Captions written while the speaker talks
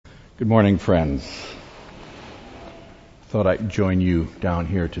Good morning, friends. Thought I'd join you down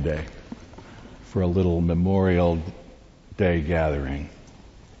here today for a little Memorial Day gathering.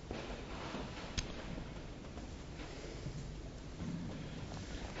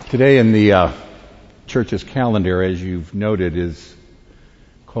 Today in the church's calendar, as you've noted, is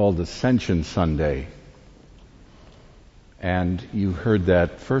called Ascension Sunday. And you heard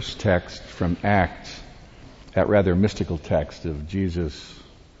that first text from Acts, that rather mystical text of Jesus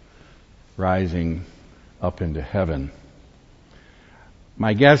rising up into heaven.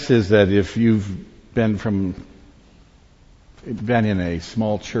 My guess is that if you've been in a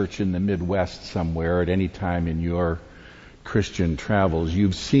small church in the Midwest somewhere at any time in your Christian travels,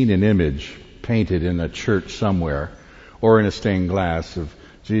 you've seen an image painted in a church somewhere or in a stained glass of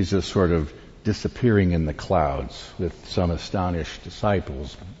Jesus sort of disappearing in the clouds with some astonished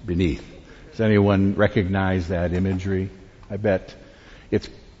disciples beneath. Does anyone recognize that imagery? I bet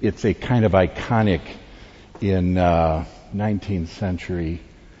it's a kind of iconic in 19th century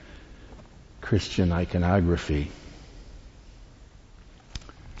Christian iconography.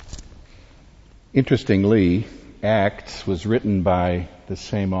 Interestingly, Acts was written by the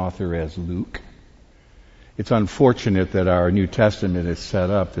same author as Luke. It's unfortunate that our New Testament is set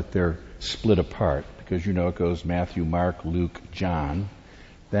up that they're split apart, because it goes Matthew, Mark, Luke, John,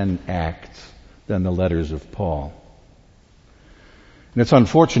 then Acts, then the letters of Paul. And it's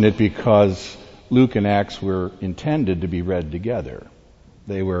unfortunate because Luke and Acts were intended to be read together.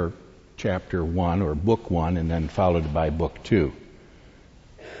 They were chapter 1 or book 1 and then followed by book 2.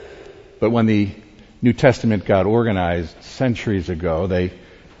 But when the New Testament got organized centuries ago, they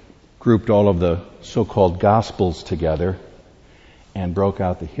grouped all of the so-called Gospels together and broke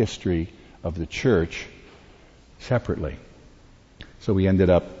out the history of the church separately. So we ended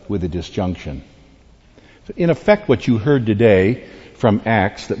up with a disjunction. So in effect, what you heard today from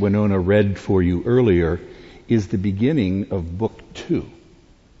Acts that Winona read for you earlier is the beginning of book 2.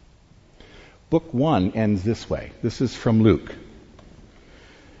 Book 1 ends this way. This is from Luke.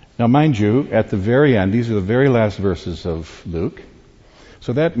 Now mind you, at the very end, these are the very last verses of Luke.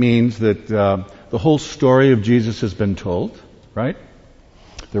 So that means that the whole story of Jesus has been told, right?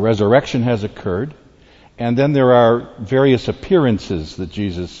 The resurrection has occurred. And then there are various appearances that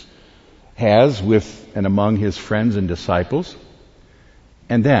Jesus has with and among his friends and disciples.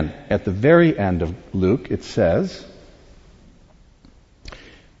 And then, at the very end of Luke, it says,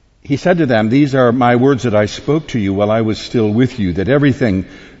 he said to them, "These are my words that I spoke to you while I was still with you, that everything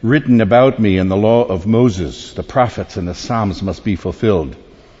written about me in the law of Moses, the prophets, and the Psalms must be fulfilled."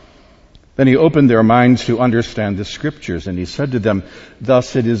 Then he opened their minds to understand the Scriptures, and he said to them,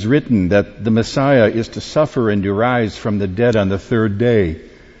 "Thus it is written that the Messiah is to suffer and to rise from the dead on the third day,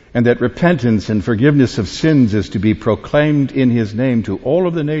 and that repentance and forgiveness of sins is to be proclaimed in his name to all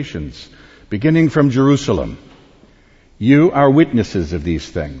of the nations, beginning from Jerusalem. You are witnesses of these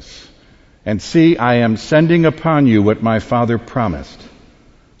things. And see, I am sending upon you what my Father promised.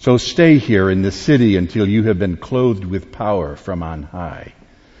 So stay here in the city until you have been clothed with power from on high."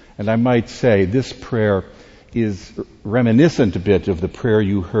 And I might say this prayer is reminiscent a bit of the prayer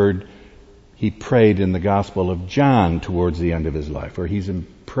you heard he prayed in the Gospel of John towards the end of his life, where he's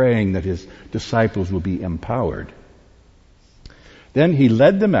praying that his disciples will be empowered. Then he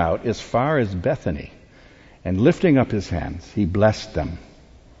led them out as far as Bethany, and lifting up his hands, he blessed them.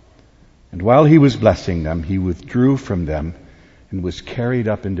 And while he was blessing them, he withdrew from them and was carried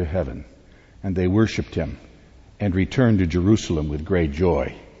up into heaven. And they worshipped him and returned to Jerusalem with great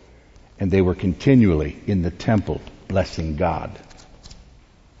joy. And they were continually in the temple blessing God.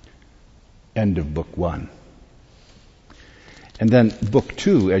 End of book 1. And then book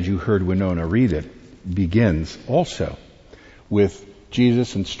 2, as you heard Winona read it, begins also with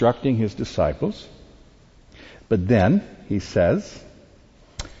Jesus instructing his disciples. But then, he says,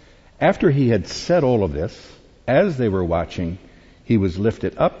 after he had said all of this, as they were watching, he was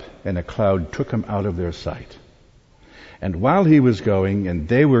lifted up and a cloud took him out of their sight. And while he was going and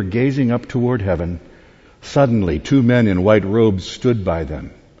they were gazing up toward heaven, suddenly 2 men in white robes stood by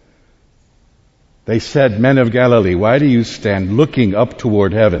them. They said, "Men of Galilee, why do you stand looking up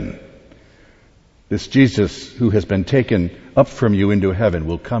toward heaven? This Jesus who has been taken up from you into heaven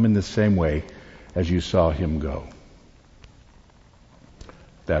will come in the same way as you saw him go."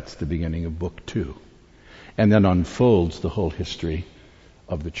 That's the beginning of book 2. And then unfolds the whole history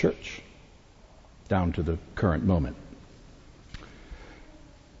of the church down to the current moment.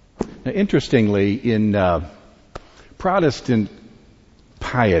 Now, interestingly, in Protestant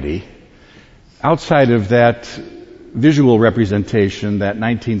piety, outside of that visual representation, that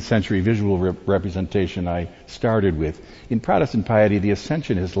 19th century visual representation I started with, in Protestant piety, the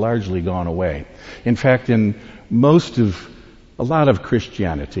ascension has largely gone away. In fact, in a lot of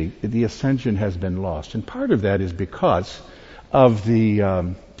Christianity, the ascension has been lost. And part of that is because of the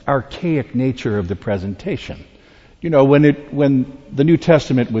archaic nature of the presentation. You know, when the New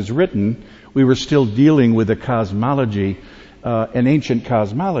Testament was written, we were still dealing with a cosmology, an ancient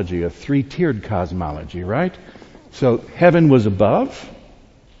cosmology, a three-tiered cosmology, right? So heaven was above,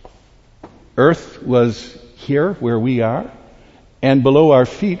 earth was here where we are, and below our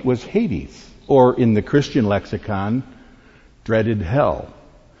feet was Hades, or in the Christian lexicon, dreaded hell.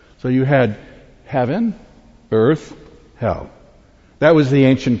 So you had heaven, earth, hell. That was the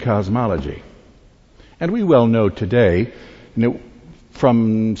ancient cosmology. And we well know today,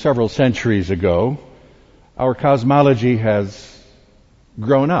 from several centuries ago, our cosmology has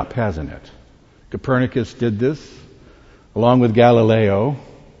grown up, hasn't it? Copernicus did this, along with Galileo.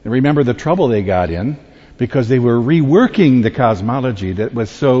 And remember the trouble they got in, because they were reworking the cosmology that was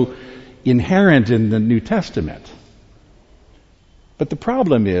so inherent in the New Testament. But the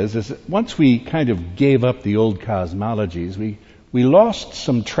problem is that once we kind of gave up the old cosmologies, we lost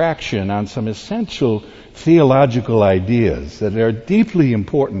some traction on some essential theological ideas that are deeply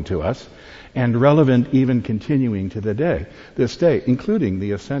important to us and relevant even continuing to this day, including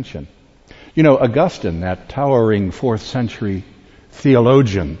the ascension. You know, Augustine, that towering 4th century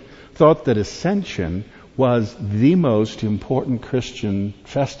theologian, thought that ascension was the most important Christian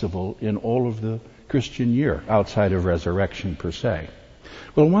festival in all of the Christian year, outside of resurrection per se.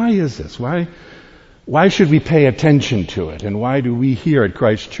 Well, why is this? Why should we pay attention to it? And why do we here at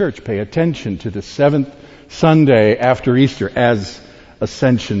Christ Church pay attention to the 7th Sunday after Easter as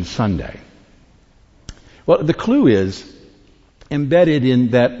Ascension Sunday? Well, the clue is embedded in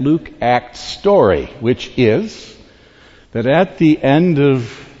that Luke Acts story, which is that at the end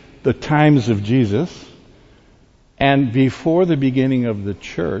of the times of Jesus and before the beginning of the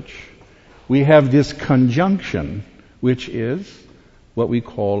church, we have this conjunction, which is what we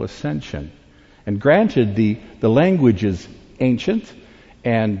call ascension. And granted, the language is ancient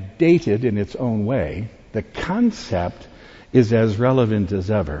and dated in its own way, the concept is as relevant as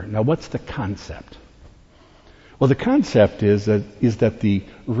ever. Now, what's the concept? Well, the concept is that the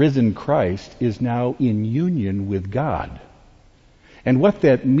risen Christ is now in union with God. And what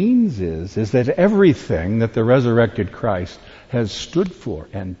that means is that everything that the resurrected Christ has stood for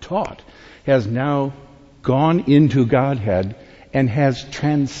and taught has now gone into Godhead and has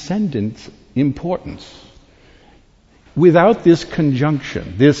transcendent importance. Without this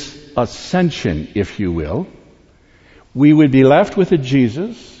conjunction, this ascension, if you will, we would be left with a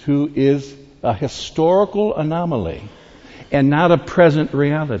Jesus who is a historical anomaly and not a present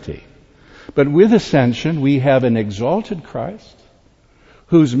reality. But with ascension, we have an exalted Christ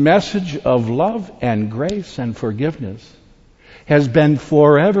whose message of love and grace and forgiveness has been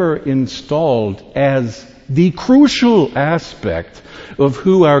forever installed as the crucial aspect of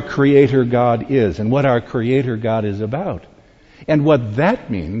who our Creator God is and what our Creator God is about. And what that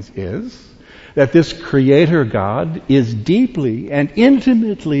means is that this Creator God is deeply and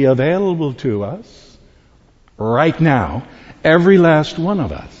intimately available to us right now, every last one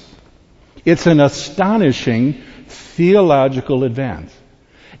of us. It's an astonishing theological advance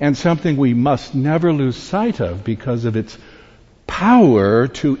and something we must never lose sight of because of its power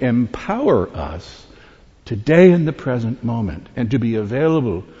to empower us today in the present moment and to be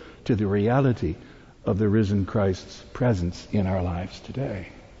available to the reality of the risen Christ's presence in our lives today.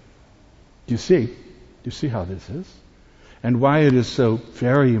 Do you see how this is? And why it is so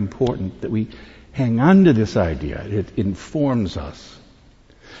very important that we hang on to this idea. It informs us.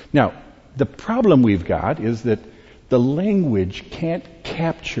 Now, the problem we've got is that the language can't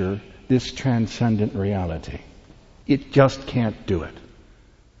capture this transcendent reality. It just can't do it.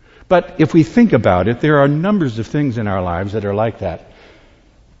 But if we think about it, there are numbers of things in our lives that are like that.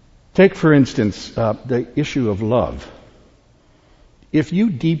 Take, for instance, the issue of love. If you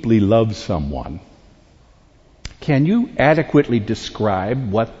deeply love someone, can you adequately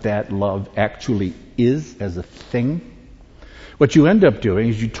describe what that love actually is as a thing? What you end up doing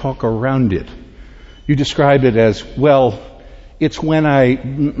is you talk around it. You describe it as, well, it's when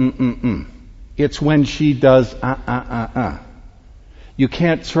it's when she does You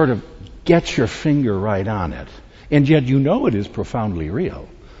can't sort of get your finger right on it. And yet you know it is profoundly real.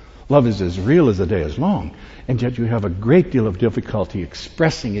 Love is as real as the day is long. And yet you have a great deal of difficulty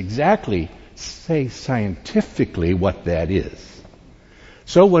expressing exactly, say scientifically, what that is.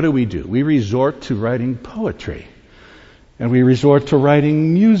 So what do? We resort to writing poetry. And we resort to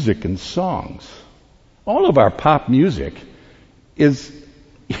writing music and songs. All of our pop music is,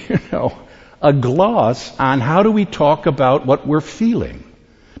 a gloss on how do we talk about what we're feeling.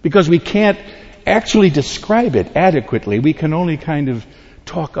 Because we can't actually describe it adequately. We can only kind of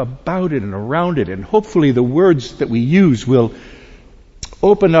talk about it and around it, and hopefully the words that we use will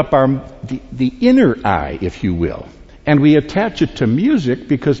open up the inner eye, if you will. And we attach it to music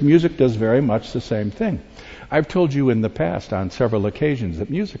because music does very much the same thing. I've told you in the past on several occasions that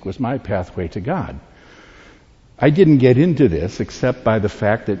music was my pathway to God. I didn't get into this except by the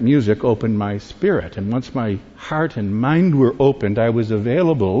fact that music opened my spirit. And once my heart and mind were opened, I was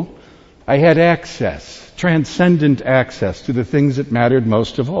available. I had access, transcendent access to the things that mattered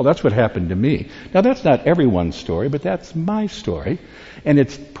most of all. That's what happened to me. Now, that's not everyone's story, but that's my story. And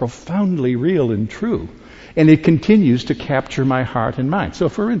it's profoundly real and true. And it continues to capture my heart and mind. So,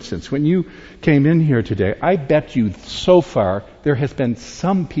 for instance, when you came in here today, I bet you so far there has been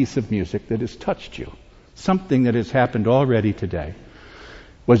some piece of music that has touched you. Something that has happened already today.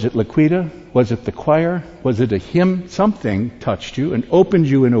 Was it Laquita? Was it the choir? Was it a hymn? Something touched you and opened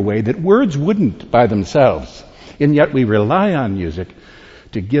you in a way that words wouldn't by themselves. And yet we rely on music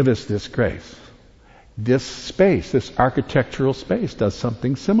to give us this grace. This space, this architectural space, does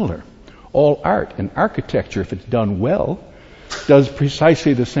something similar. All art and architecture, if it's done well, does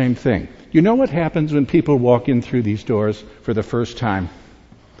precisely the same thing. You know what happens when people walk in through these doors for the first time?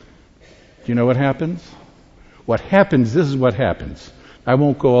 Do you know what happens? This is what happens. I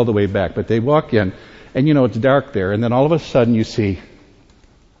won't go all the way back, but they walk in, and it's dark there, and then all of a sudden you see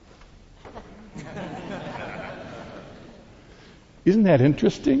Isn't that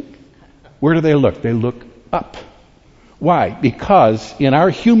interesting? Where do they look? They look up. Why? Because in our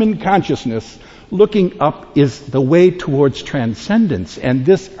human consciousness, looking up is the way towards transcendence, and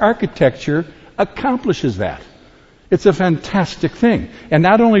this architecture accomplishes that. It's a fantastic thing. And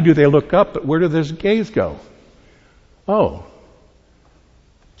not only do they look up, but where do their gaze go? Oh,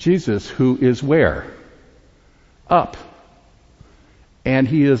 Jesus, who is where? Up. And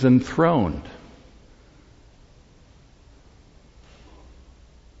he is enthroned.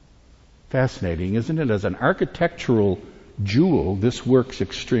 Fascinating, isn't it? As an architectural jewel, this works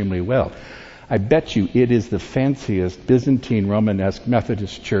extremely well. I bet you it is the fanciest Byzantine Romanesque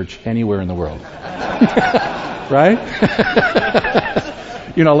Methodist church anywhere in the world. Right?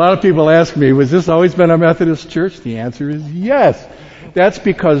 A lot of people ask me, was this always been a Methodist church? The answer is yes. That's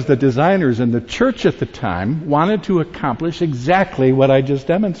because the designers in the church at the time wanted to accomplish exactly what I just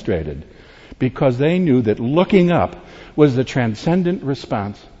demonstrated. Because they knew that looking up was the transcendent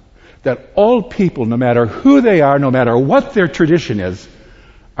response that all people, no matter who they are, no matter what their tradition is,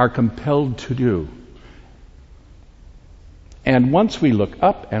 are compelled to do. And once we look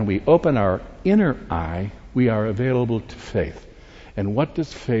up and we open our inner eye, we are available to faith. And what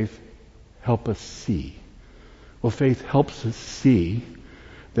does faith help us see? Well, faith helps us see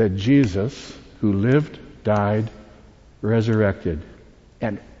that Jesus, who lived, died, resurrected,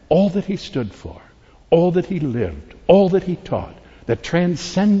 and all that he stood for, all that he lived, all that he taught, the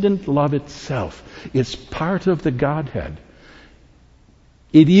transcendent love itself is part of the Godhead.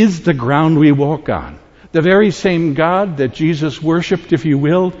 It is the ground we walk on. The very same God that Jesus worshipped, if you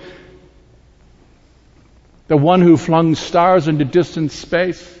will, the one who flung stars into distant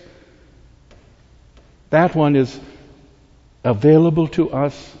space, that one is available to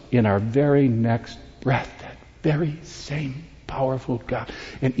us in our very next breath. That very same powerful God.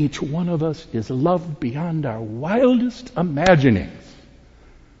 And each one of us is loved beyond our wildest imaginings.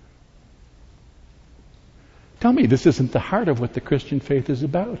 Tell me this isn't the heart of what the Christian faith is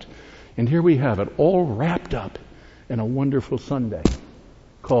about. And here we have it all wrapped up in a wonderful Sunday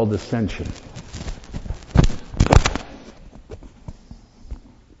called Ascension.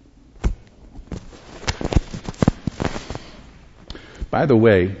 By the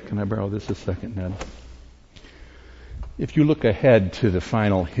way, can I borrow this a second, Ned? If you look ahead to the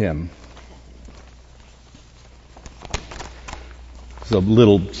final hymn, it's a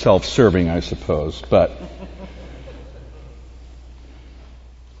little self-serving, I suppose, but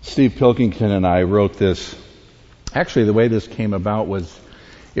Steve Pilkington and I wrote this. Actually, the way this came about was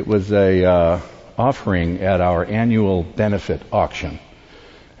it was a offering at our annual benefit auction,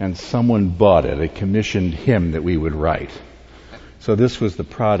 and someone bought it, a commissioned hymn that we would write. So this was the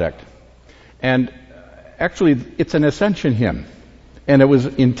product. And actually, it's an Ascension hymn. And it was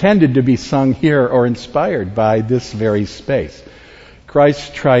intended to be sung here or inspired by this very space.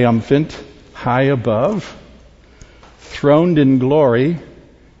 Christ triumphant, high above, throned in glory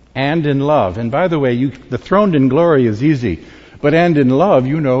and in love. And by the way, the throned in glory is easy. But and in love,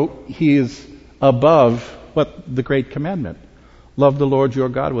 he is above what the great commandment. Love the Lord your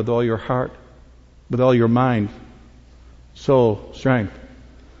God with all your heart, with all your mind, soul, strength.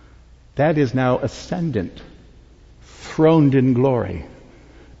 That is now ascendant, throned in glory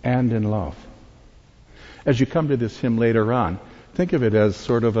and in love. As you come to this hymn later on, think of it as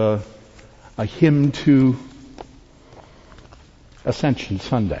sort of a hymn to Ascension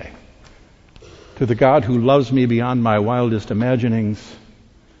Sunday. To the God who loves me beyond my wildest imaginings,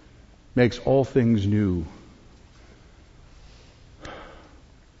 makes all things new.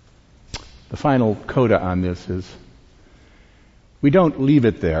 The final coda on this is, we don't leave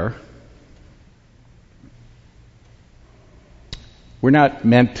it there. We're not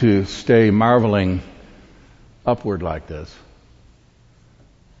meant to stay marveling upward like this.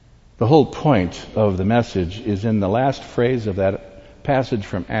 The whole point of the message is in the last phrase of that passage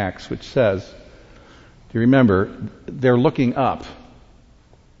from Acts, which says, do you remember, they're looking up.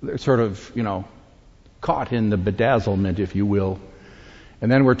 They're sort of, caught in the bedazzlement, if you will.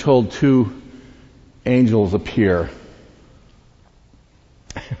 And then we're told two angels appear.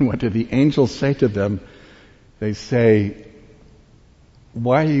 And what do the angels say to them? They say,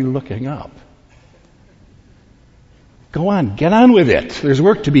 why are you looking up? Go on, get on with it. There's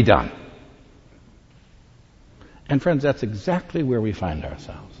work to be done. And friends, that's exactly where we find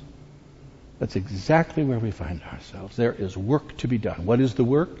ourselves. That's exactly where we find ourselves. There is work to be done. What is the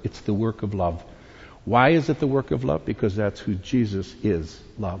work? It's the work of love. Why is it the work of love? Because that's who Jesus is,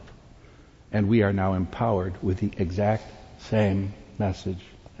 love. And we are now empowered with the exact same message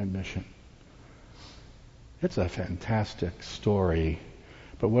and mission. It's a fantastic story,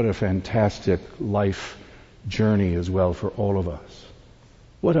 but what a fantastic life journey as well for all of us.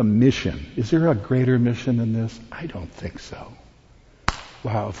 What a mission. Is there a greater mission than this? I don't think so.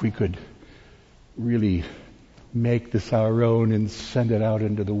 Wow, if we could really make this our own and send it out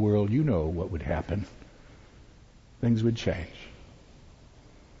into the world, you know what would happen. Things would change.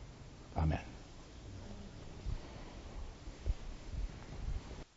 Amen.